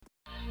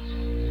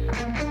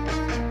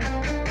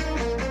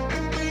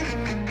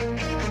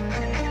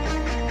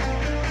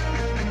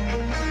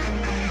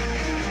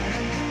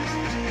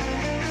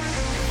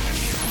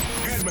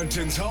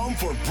Edmonton's home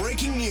for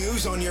breaking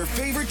news on your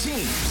favorite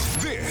teams.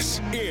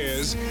 This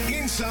is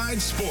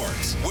Inside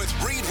Sports with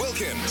Reed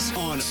Wilkins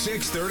on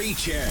 630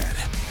 CHED.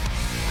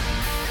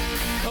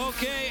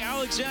 Okay,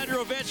 Alexander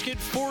Ovechkin,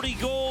 40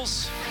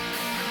 goals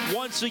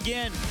once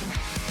again.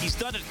 He's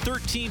done it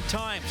 13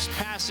 times,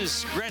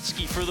 passes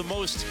Gretzky for the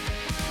most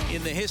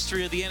in the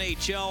history of the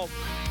NHL.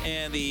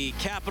 And the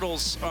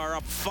Capitals are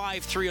up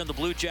 5-3 on the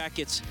Blue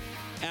Jackets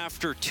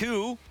after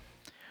 2.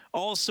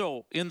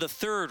 Also, in the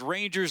third,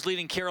 Rangers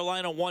leading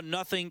Carolina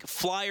 1-0.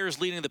 Flyers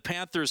leading the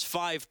Panthers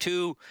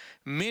 5-2.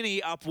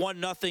 Mini up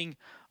 1-0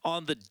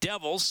 on the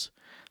Devils.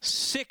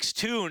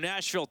 6-2,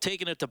 Nashville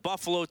taking it to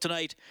Buffalo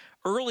tonight.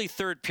 Early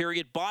third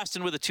period,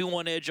 Boston with a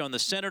 2-1 edge on the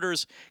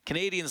Senators.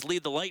 Canadians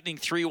lead the Lightning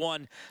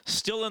 3-1.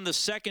 Still in the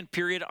second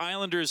period,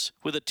 Islanders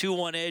with a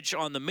 2-1 edge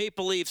on the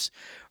Maple Leafs.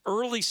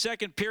 Early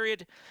second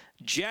period,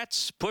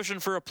 Jets pushing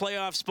for a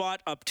playoff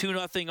spot, up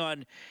 2-0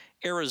 on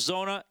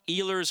Arizona.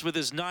 Ehlers with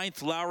his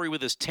 9th, Lowry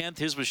with his 10th.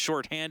 His was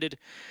shorthanded.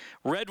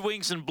 Red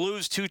Wings and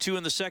Blues 2-2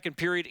 in the second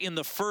period. In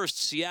the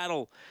first,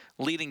 Seattle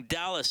leading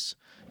Dallas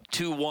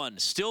 2-1.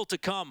 Still to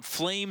come,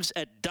 Flames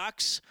at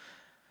Ducks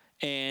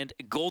and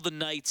Golden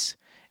Knights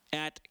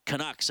at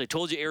Canucks. I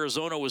told you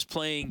Arizona was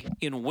playing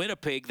in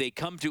Winnipeg. They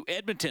come to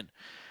Edmonton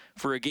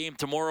for a game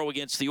tomorrow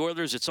against the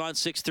Oilers. It's on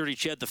 6:30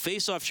 CHED. The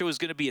face-off show is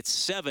going to be at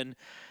 7.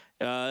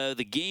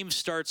 The game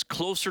starts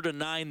closer to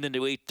 9 than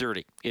to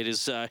 8:30. It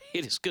is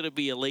going to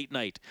be a late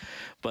night,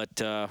 but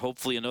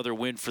hopefully another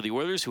win for the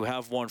Oilers, who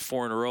have won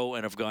 4 in a row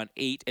and have gone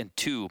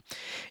 8-2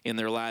 in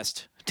their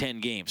last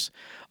 10 games.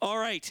 All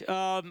right,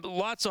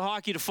 lots of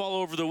hockey to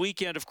follow over the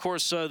weekend. Of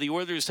course, the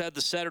Oilers had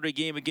the Saturday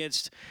game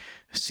against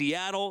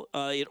Seattle.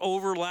 It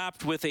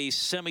overlapped with a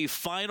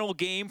semifinal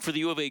game for the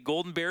U of A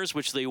Golden Bears,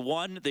 which they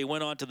won. They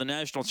went on to the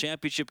national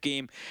championship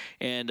game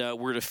and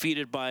were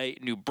defeated by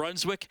New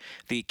Brunswick.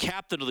 The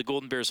captain of the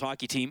Golden Bears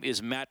hockey team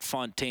is Matt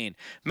Fonteyne.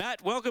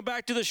 Matt, welcome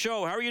back to the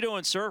show. How are you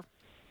doing, sir?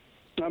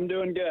 I'm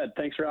doing good.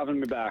 Thanks for having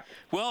me back.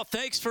 Well,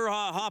 thanks for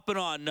hopping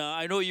on.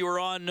 I know you were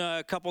on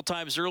a couple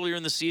times earlier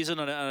in the season,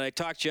 and I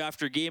talked to you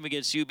after a game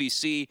against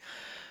UBC.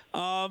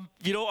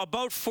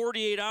 About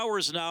 48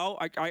 hours now.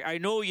 I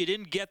know you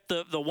didn't get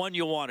the one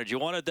you wanted. You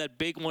wanted that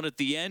big one at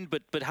the end,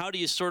 but how do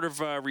you sort of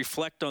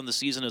reflect on the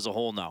season as a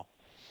whole now?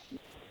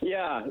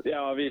 Yeah.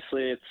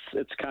 Obviously,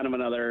 it's kind of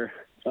another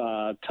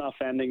tough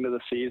ending to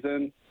the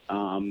season.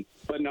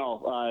 But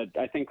no,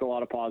 I think a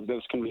lot of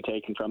positives can be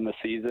taken from the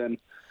season.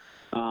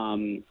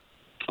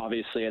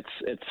 Obviously,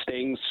 it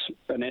stings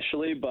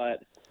initially,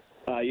 but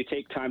you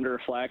take time to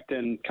reflect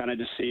and kind of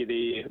just see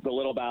the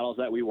little battles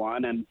that we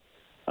won and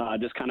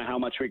just kind of how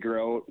much we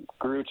grew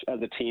as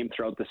a team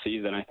throughout the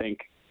season. I think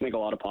a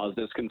lot of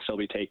positives can still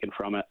be taken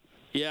from it.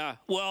 Yeah,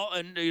 well,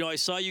 and I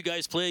saw you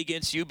guys play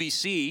against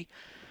UBC,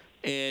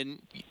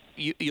 and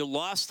you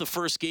lost the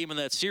first game in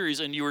that series,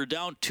 and you were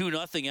down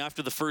 2-0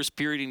 after the first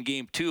period in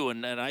Game 2,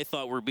 and I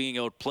thought we're being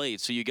outplayed.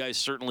 So you guys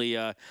certainly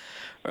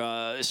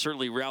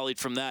rallied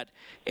from that.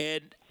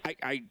 And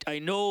I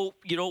know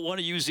you don't want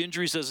to use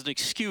injuries as an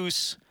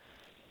excuse,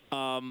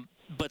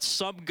 but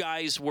some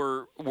guys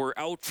were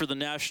out for the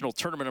national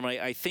tournament. And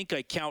I think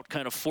I count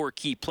kind of 4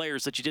 key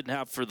players that you didn't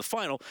have for the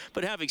final.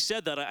 But having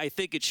said that, I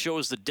think it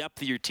shows the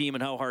depth of your team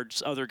and how hard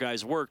other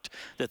guys worked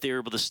that they were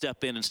able to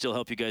step in and still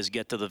help you guys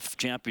get to the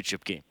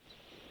championship game.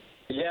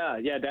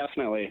 Yeah,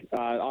 definitely.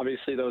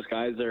 Obviously, those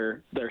guys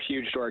they're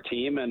huge to our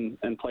team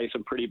and play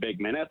some pretty big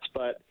minutes.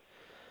 But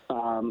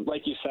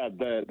like you said,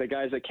 the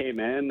guys that came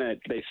in,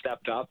 they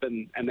stepped up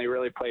and they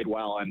really played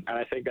well. And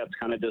I think that's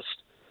kind of just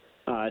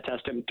a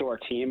testament to our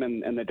team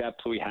and the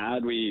depth we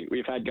had.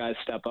 We've had guys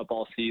step up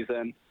all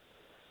season,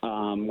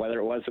 whether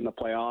it was in the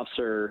playoffs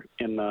or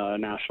in the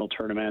national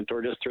tournament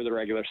or just through the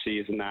regular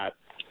season, that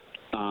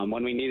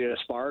when we needed a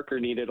spark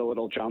or needed a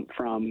little jump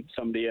from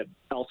somebody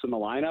else in the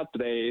lineup,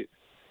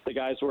 the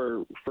guys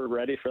were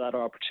ready for that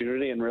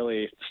opportunity and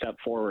really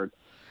stepped forward.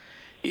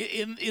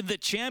 In the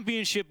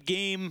championship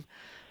game,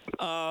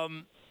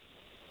 and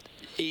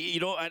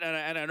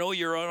I know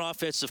you're an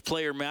offensive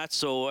player, Matt,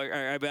 so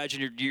I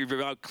imagine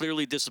you're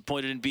clearly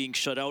disappointed in being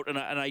shut out. And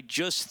I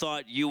just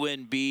thought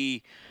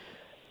UNB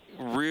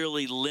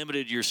really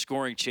limited your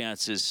scoring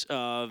chances.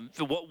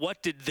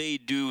 What did they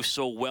do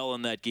so well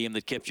in that game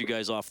that kept you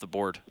guys off the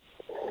board?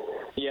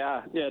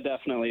 Yeah,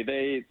 definitely.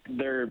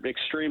 They're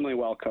extremely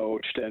well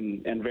coached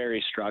and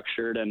very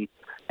structured. And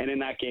in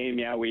that game,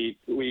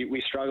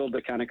 we struggled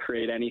to kind of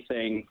create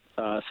anything,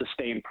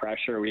 sustained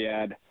pressure. We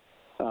had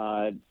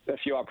a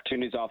few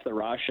opportunities off the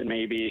rush and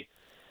maybe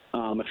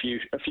a few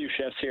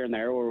shifts here and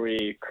there where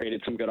we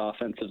created some good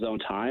offensive zone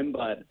time.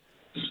 But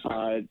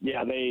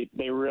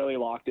they really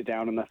locked it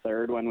down in the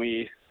third when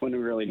we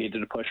really needed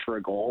to push for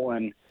a goal.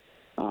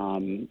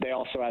 And they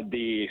also had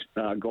the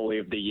goalie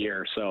of the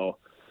year, so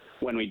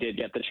when we did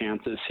get the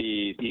chances,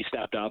 he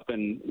stepped up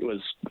and was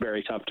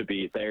very tough to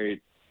beat. They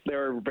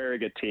were a very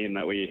good team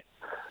that we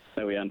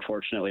we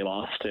unfortunately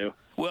lost to.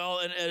 Well,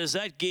 and as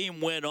that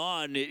game went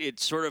on, it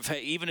sort of,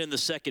 even in the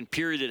second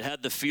period, it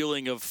had the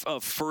feeling of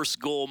first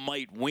goal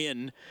might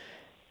win.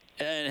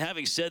 And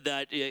having said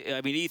that,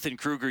 I mean, Ethan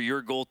Kruger,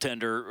 your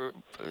goaltender,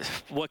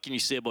 what can you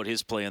say about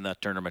his play in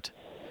that tournament?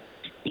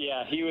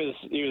 Yeah, he was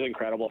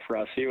incredible for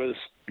us. He was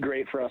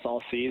great for us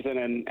all season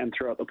and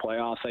throughout the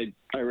playoffs.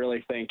 I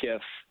really think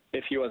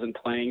if he wasn't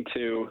playing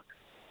to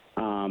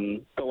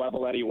the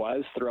level that he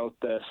was throughout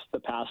the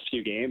past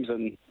few games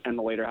and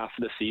the later half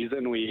of the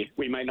season, we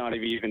might not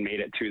have even made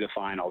it to the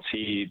finals.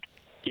 He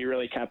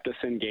really kept us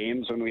in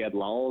games when we had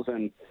lulls,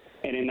 and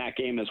in that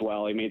game as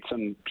well, he made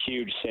some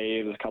huge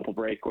saves, a couple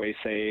breakaway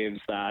saves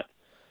that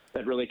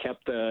really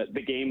kept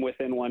the game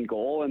within one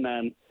goal. And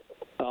then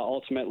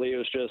ultimately it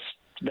was just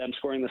them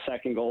scoring the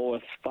second goal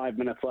with 5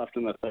 minutes left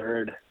in the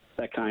third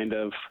that kind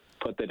of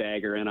put the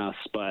dagger in us.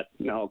 But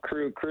no,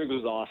 Krug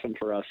was awesome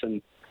for us,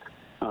 and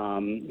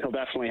he'll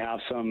definitely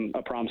have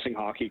a promising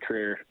hockey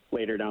career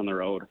later down the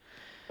road.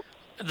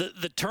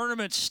 The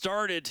tournament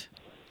started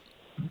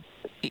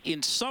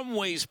in some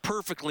ways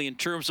perfectly in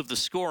terms of the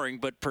scoring,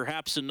 but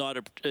perhaps not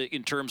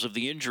in terms of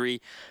the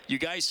injury. You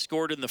guys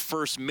scored in the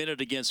first minute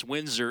against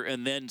Windsor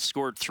and then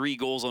scored 3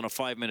 goals on a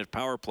 5-minute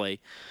power play.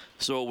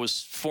 So it was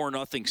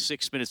 4-0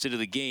 6 minutes into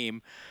the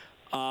game.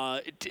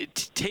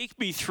 Take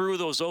me through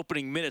those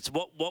opening minutes.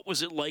 What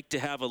was it like to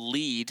have a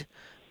lead,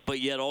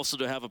 but yet also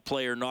to have a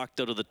player knocked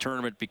out of the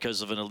tournament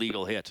because of an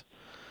illegal hit?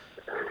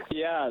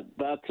 Yeah,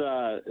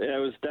 it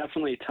was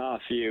definitely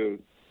tough. You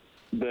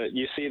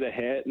see the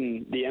hit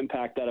and the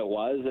impact that it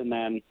was, and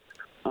then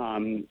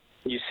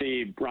you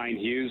see Ryan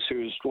Hughes,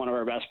 who's one of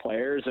our best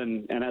players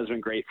and has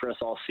been great for us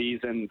all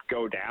season,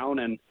 go down,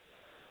 and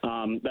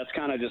that's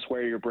kind of just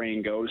where your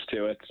brain goes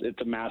to.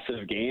 It's a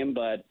massive game,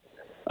 but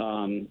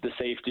the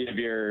safety of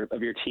your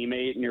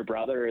teammate and your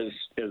brother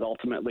is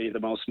ultimately the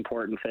most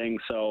important thing.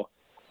 So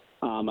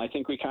I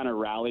think we kind of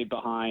rallied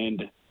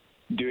behind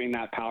doing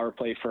that power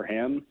play for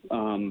him,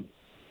 and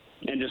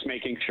just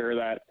making sure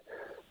that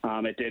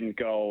it didn't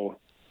go,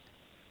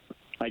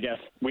 I guess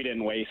we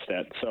didn't waste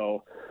it.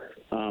 So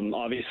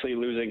obviously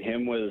losing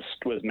him was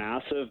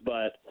massive,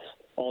 but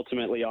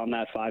ultimately on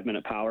that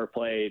 5-minute power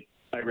play,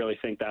 I really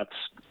think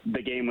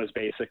the game was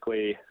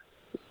basically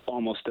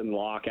almost in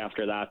lock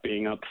after that,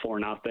 being up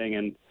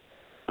 4-0,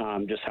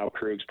 and just how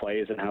Krugs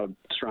plays and how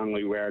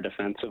strongly we are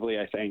defensively.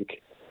 I think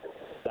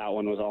that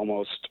one was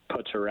almost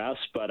put to rest,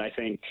 but I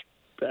think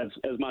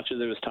as much as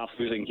it was tough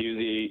losing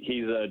Hughes,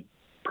 he's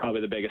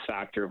probably the biggest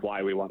factor of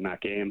why we won that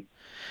game.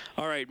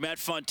 All right, Matt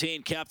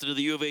Fonteyne, captain of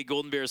the U of A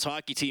Golden Bears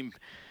hockey team,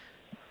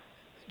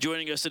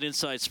 joining us at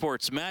Inside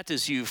Sports. Matt,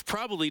 as you've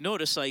probably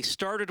noticed, I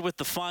started with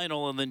the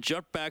final and then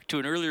jumped back to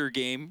an earlier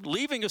game,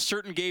 leaving a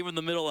certain game in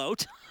the middle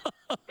out.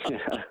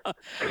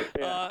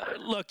 Yeah.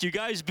 Look, you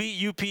guys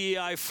beat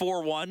UPEI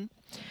 4-1.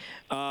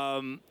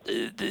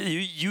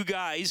 You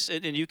guys,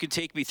 and you can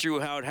take me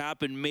through how it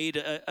happened, made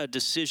a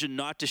decision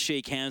not to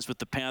shake hands with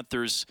the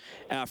Panthers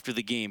after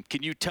the game.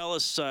 Can you tell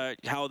us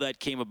how that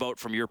came about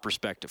from your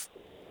perspective?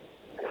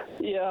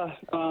 Yeah,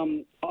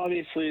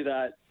 obviously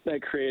that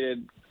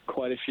created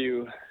quite a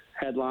few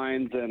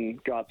headlines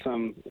and got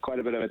quite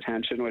a bit of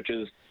attention, which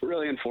is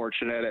really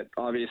unfortunate.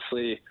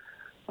 Obviously,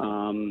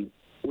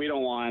 we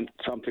don't want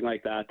something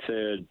like that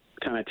to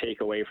kind of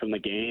take away from the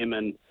game,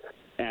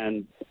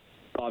 and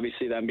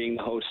obviously them being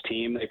the host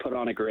team, they put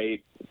on a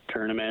great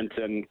tournament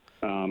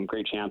and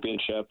great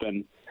championship,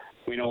 and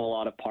we know a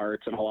lot of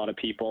parts and a lot of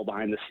people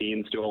behind the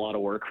scenes do a lot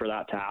of work for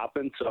that to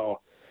happen. So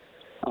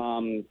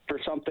for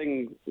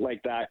something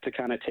like that to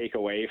kind of take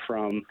away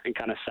from and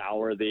kind of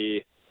sour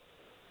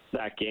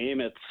that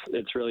game,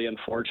 it's really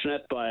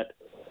unfortunate. But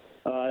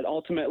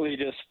ultimately,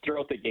 just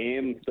throughout the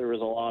game, there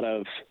was a lot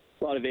of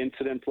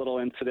little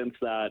incidents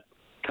that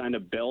kind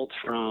of built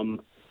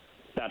from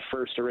that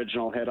first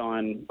original hit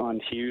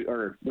on Hughes,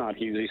 or not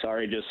Hughesy,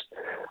 sorry,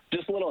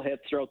 just little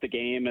hits throughout the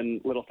game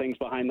and little things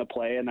behind the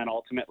play, and then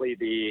ultimately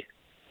the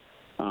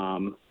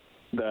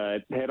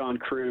hit on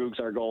Krugs,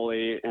 our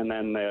goalie, and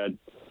then the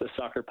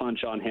sucker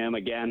punch on him.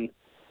 Again,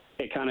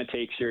 it kind of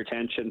takes your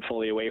attention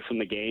fully away from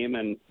the game,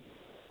 and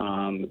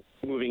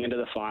moving into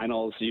the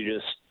finals,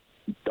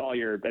 all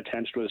your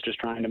attention was just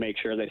trying to make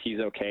sure that he's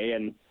okay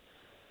and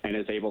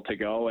is able to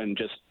go, and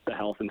just the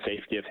health and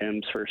safety of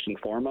him first and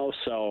foremost.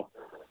 So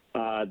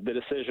the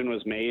decision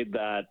was made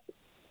that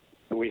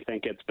we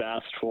think it's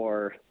best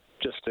for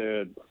just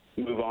to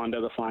move on to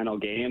the final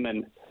game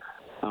and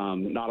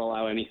not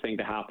allow anything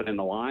to happen in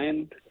the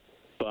line.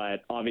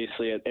 But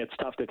obviously it's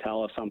tough to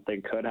tell if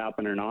something could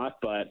happen or not,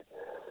 but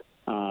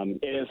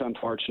it is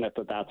unfortunate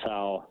that that's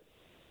how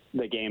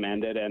the game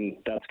ended, and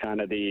that's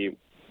kind of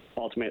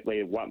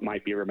ultimately what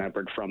might be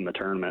remembered from the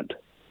tournament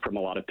from a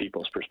lot of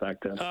people's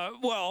perspective.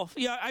 Well,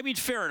 yeah, I mean,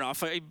 fair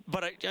enough.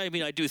 But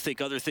I do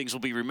think other things will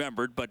be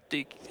remembered. But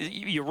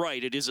you're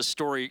right; it is a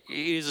story.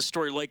 It is a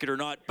story, like it or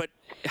not. But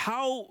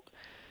how?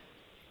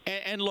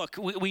 And look,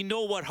 we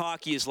know what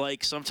hockey is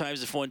like.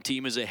 Sometimes if one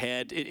team is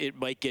ahead, it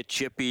might get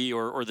chippy,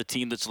 or the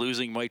team that's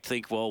losing might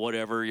think, well,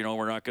 whatever,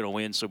 we're not going to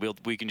win, so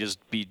we can just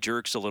be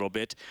jerks a little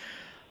bit.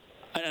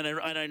 And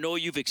I know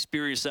you've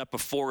experienced that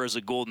before as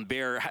a Golden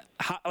Bear.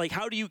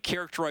 How do you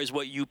characterize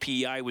what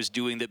UPEI was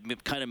doing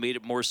that kind of made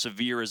it more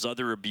severe as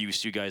other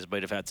abuse you guys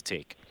might have had to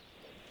take?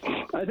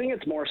 I think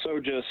it's more so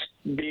just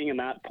being in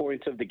that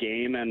point of the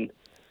game and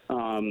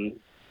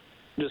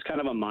just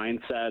kind of a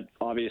mindset.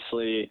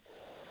 Obviously,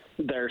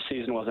 their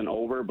season wasn't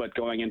over, but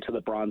going into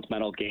the bronze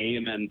medal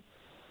game and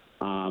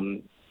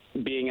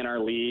being in our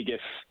league,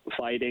 if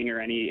fighting or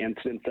any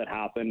incidents that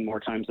happen more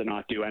times than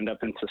not do end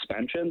up in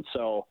suspension.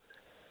 So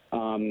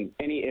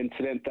any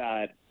incident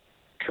that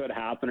could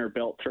happen or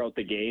built throughout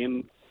the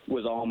game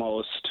was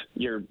almost,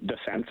 you're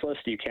defenseless.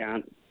 You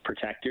can't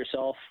protect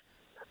yourself.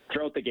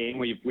 Throughout the game,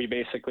 we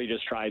basically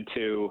just tried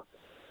to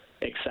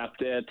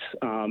accept it,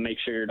 make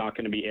sure you're not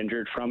going to be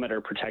injured from it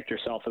or protect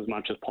yourself as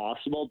much as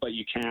possible, but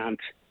you can't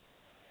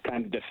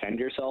kind of defend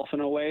yourself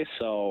in a way.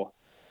 So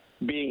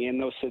being in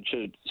those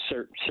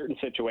certain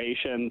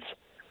situations,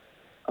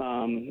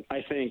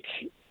 I think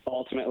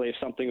ultimately if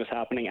something was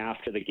happening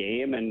after the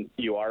game and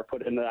you are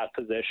put into that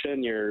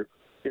position, you're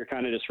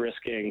kind of just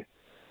risking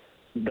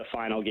the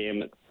final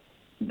game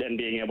then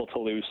being able to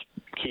lose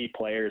key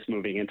players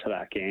moving into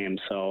that game.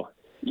 So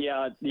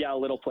yeah,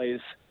 little plays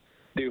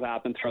do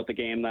happen throughout the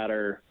game that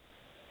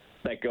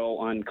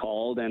go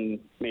uncalled, and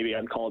maybe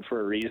uncalled for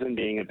a reason,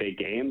 being a big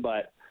game.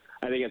 But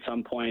I think at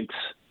some point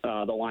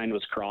the line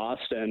was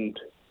crossed, and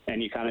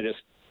you kind of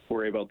just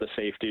worry about the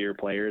safety of your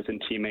players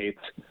and teammates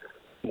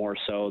more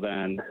so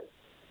than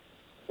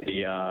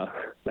the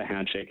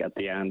handshake at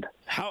the end.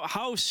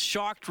 How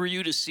shocked were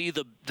you to see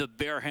the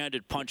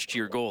barehanded punch to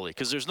your goalie?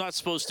 Because there's not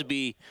supposed to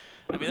be.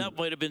 I mean, that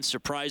might have been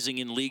surprising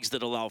in leagues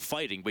that allow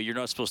fighting, but you're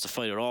not supposed to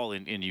fight at all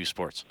in U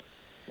Sports.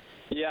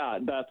 Yeah,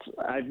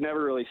 I've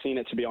never really seen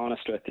it, to be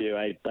honest with you.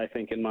 I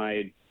think in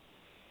my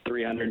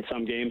 300 and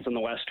some games in the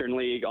Western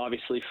League,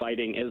 obviously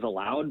fighting is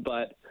allowed,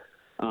 but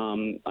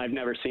I've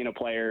never seen a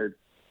player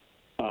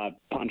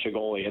punch a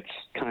goalie. It's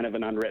kind of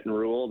an unwritten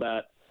rule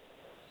that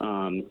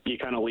you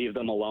kind of leave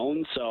them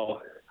alone.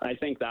 So I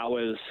think that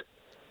was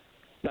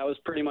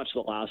pretty much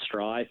the last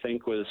straw, I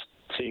think, was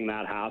seeing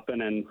that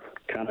happen, and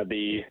kind of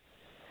the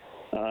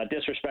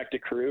disrespect to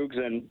Krugs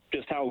and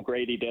just how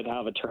great he did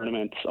have a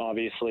tournament.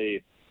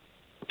 Obviously,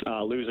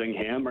 losing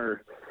him,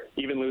 or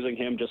even losing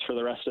him just for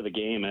the rest of the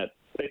game, it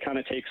kind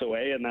of takes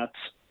away, and that's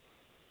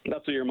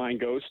what your mind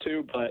goes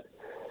to. But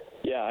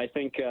yeah, I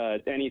think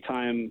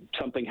anytime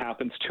something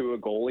happens to a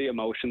goalie,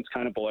 emotions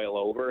kind of boil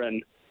over,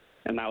 and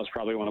that was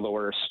probably one of the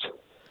worst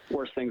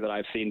things that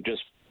I've seen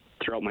just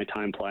throughout my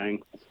time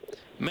playing.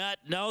 Matt,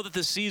 now that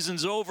the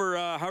season's over,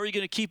 how are you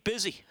going to keep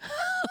busy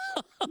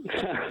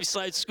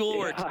besides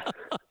schoolwork? Yeah.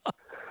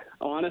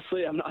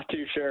 Honestly, I'm not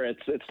too sure.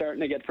 It's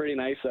starting to get pretty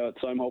nice out,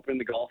 so I'm hoping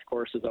the golf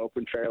course is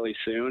open fairly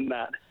soon,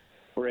 that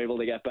we're able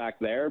to get back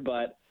there.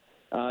 But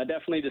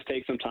definitely just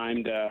take some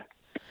time to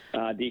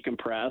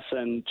decompress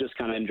and just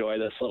kind of enjoy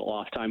this little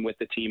off time with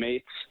the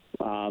teammates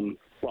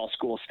while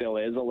school still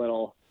is a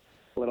little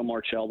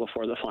more chill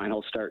before the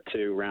finals start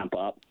to ramp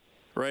up.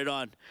 Right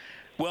on.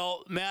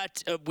 Well,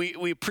 Matt,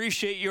 we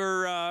appreciate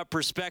your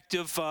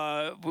perspective.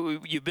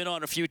 You've been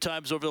on a few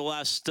times over the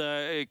last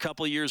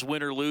couple of years,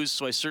 win or lose,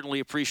 so I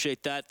certainly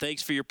appreciate that.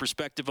 Thanks for your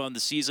perspective on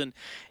the season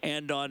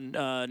and on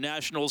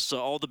Nationals.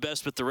 All the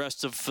best with the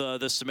rest of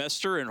the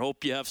semester, and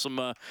hope you have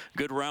some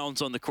good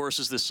rounds on the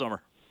courses this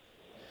summer.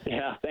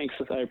 Yeah, thanks.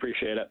 I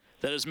appreciate it.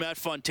 That is Matt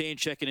Fonteyne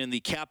checking in,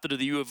 the captain of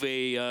the U of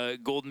A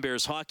Golden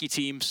Bears hockey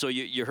team. So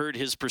you heard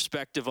his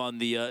perspective on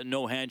the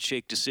no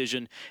handshake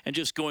decision, and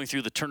just going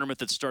through the tournament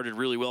that started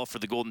really well for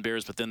the Golden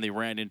Bears, but then they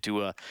ran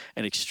into an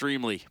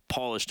extremely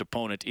polished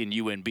opponent in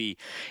UNB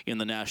in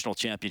the national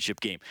championship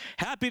game.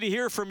 Happy to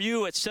hear from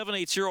you at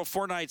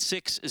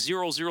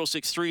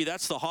 780-496-0063.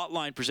 That's the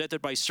hotline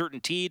presented by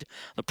CertainTeed,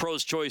 the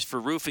pro's choice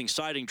for roofing,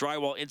 siding,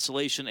 drywall,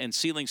 insulation, and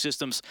ceiling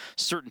systems.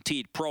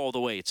 CertainTeed, pro all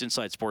the way. It's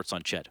Inside Sports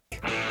on Ched.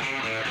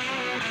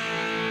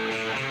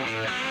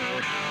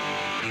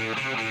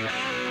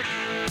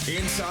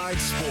 Inside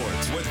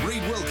Sports with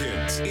Reed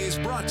Wilkins is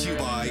brought to you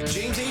by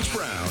James H.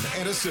 Brown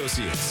and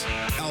Associates,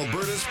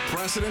 Alberta's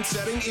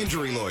precedent-setting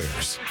injury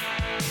lawyers.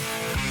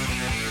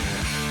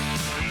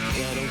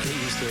 Yeah, don't get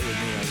used to it with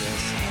me, I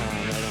guess.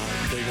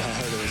 Big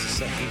heart. It was the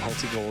second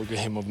multi-goal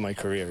game of my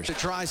career.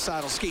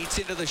 Draisaitl skates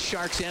into the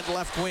Sharks' end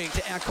left wing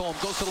to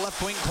Ekholm. Goes to the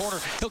left wing corner.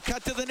 He'll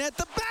cut to the net.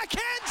 The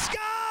backhand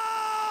scores!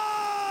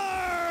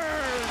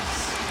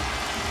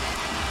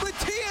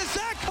 Matthias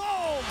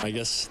Ekholm! I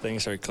guess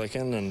things are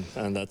clicking,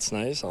 and that's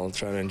nice. I'll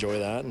try to enjoy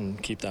that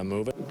and keep that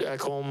moving.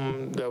 Back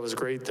home, that was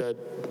great that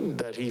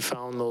he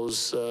found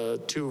those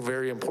two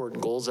very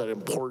important goals at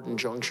important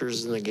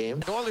junctures in the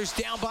game. Oilers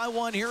down by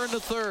one here in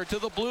the third. To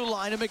the blue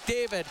line of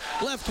McDavid.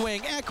 Left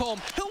wing, Ekholm.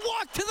 He'll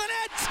walk to the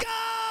net. Scores!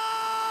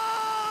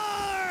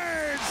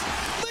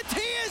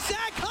 Matthias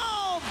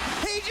Ekholm!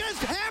 He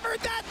just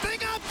hammered that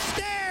thing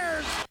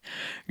upstairs!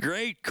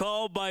 Great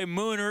call by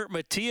Mooner.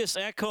 Matthias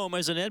Ekholm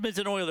as an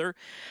Edmonton Oiler.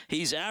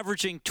 He's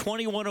averaging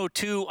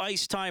 21:02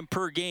 ice time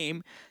per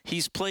game.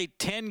 He's played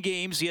 10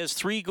 games. He has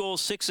 3 goals,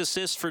 6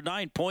 assists for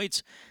 9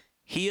 points.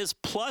 He is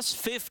plus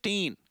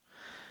 15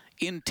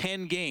 in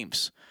 10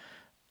 games.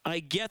 I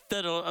get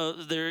that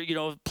there,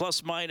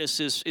 plus minus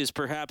is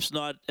perhaps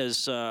not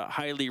as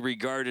highly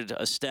regarded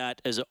a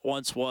stat as it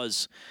once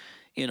was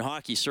in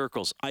hockey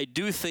circles. I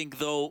do think,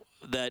 though,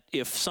 that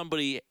if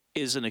somebody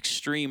is an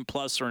extreme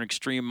plus or an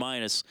extreme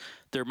minus,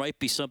 there might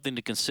be something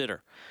to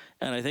consider.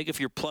 And I think if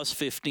you're plus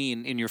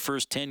 15 in your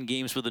first 10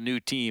 games with a new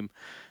team,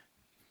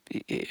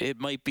 it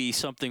might be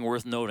something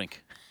worth noting.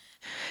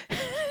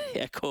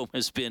 Ekholm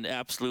has been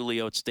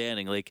absolutely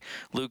outstanding. Like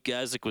Luke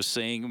Gazik was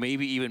saying,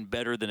 maybe even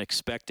better than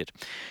expected,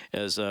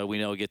 as we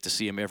now get to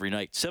see him every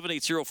night.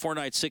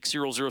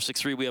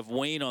 780-496-0063. We have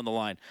Wayne on the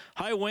line.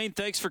 Hi, Wayne.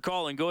 Thanks for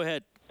calling. Go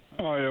ahead.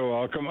 Oh, you're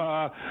welcome.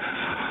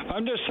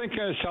 I'm just thinking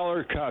of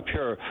salary cap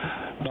here.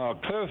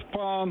 Cliff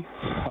Baum,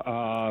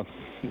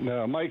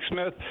 Mike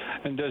Smith,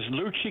 and does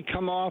Lucci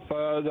come off,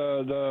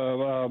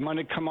 the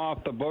money come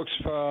off the books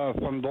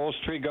from those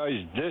three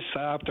guys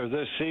after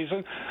this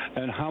season?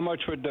 And how much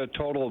would the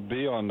total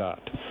be on that?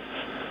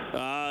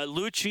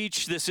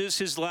 Lucic, this is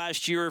his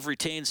last year of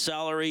retained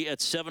salary at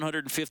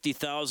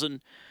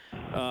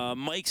 $750,000.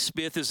 Mike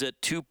Smith is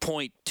at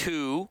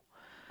 2.2.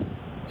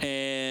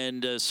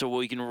 And so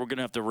we're going to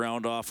have to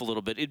round off a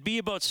little bit. It'd be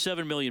about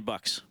 $7 million.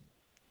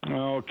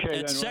 Okay.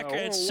 And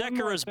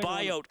Sekera's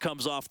buyout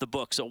comes off the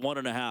books at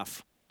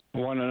 1.5.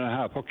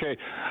 1.5. Okay.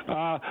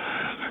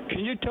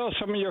 Can you tell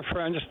some of your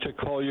friends to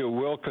call you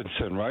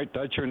Wilkinson, right?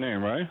 That's your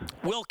name, right?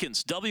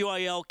 Wilkins.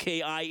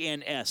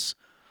 Wilkins.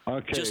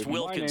 Okay. Just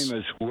Wilkins. My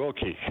name is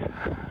Wilkie.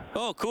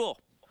 Oh, cool.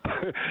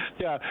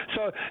 Yeah.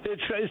 So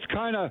it's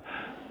kind of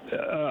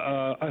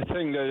a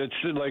thing that it's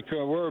like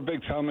we're a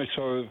big family,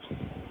 so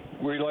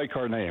we like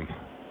our name.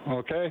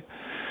 Okay?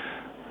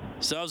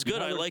 Sounds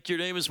good. I like your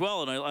name as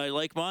well, and I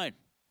like mine.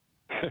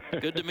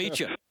 Good to meet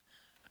you.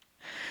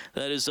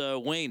 That is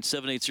Wayne,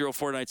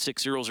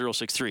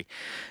 780-496-0063.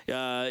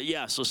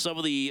 Yeah, so some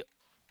of the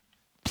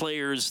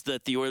players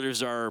that the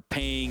Oilers are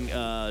paying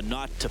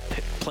not to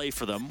play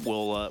for them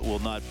will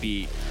not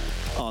be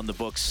on the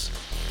books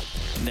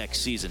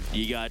next season.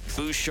 You got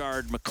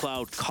Bouchard,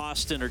 McLeod,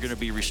 Costin are going to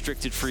be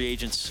restricted free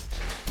agents.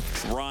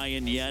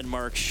 Ryan,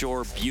 Janmark,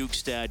 Shore,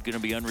 Bukestad going to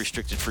be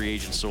unrestricted free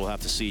agents, so we'll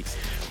have to see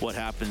what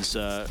happens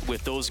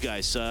with those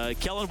guys.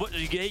 Kellen,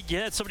 you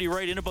had somebody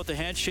write in about the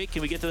handshake.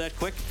 Can we get to that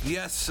quick?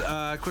 Yes,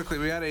 quickly.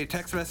 We had a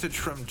text message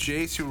from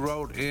Jace who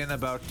wrote in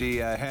about the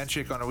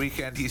handshake on the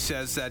weekend. He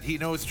says that he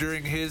knows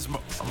during his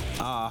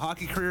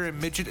hockey career in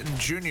midget and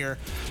junior,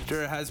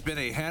 there has been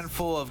a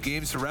handful of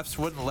games the refs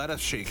wouldn't let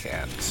us shake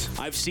hands.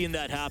 I've seen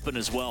that happen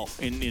as well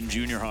in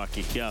junior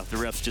hockey. Yeah, the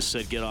refs just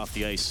said get off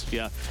the ice.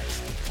 Yeah.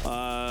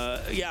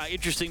 Yeah,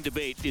 interesting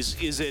debate.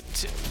 Is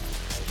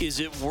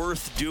it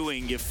worth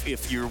doing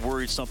if you're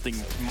worried something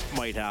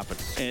might happen?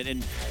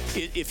 And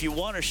if you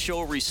want to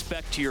show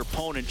respect to your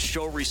opponent,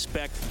 show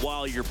respect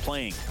while you're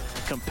playing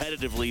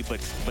competitively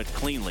but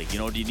cleanly. Do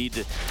you need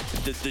to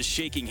the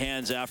shaking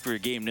hands after a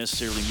game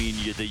necessarily mean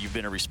that you've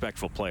been a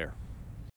respectful player?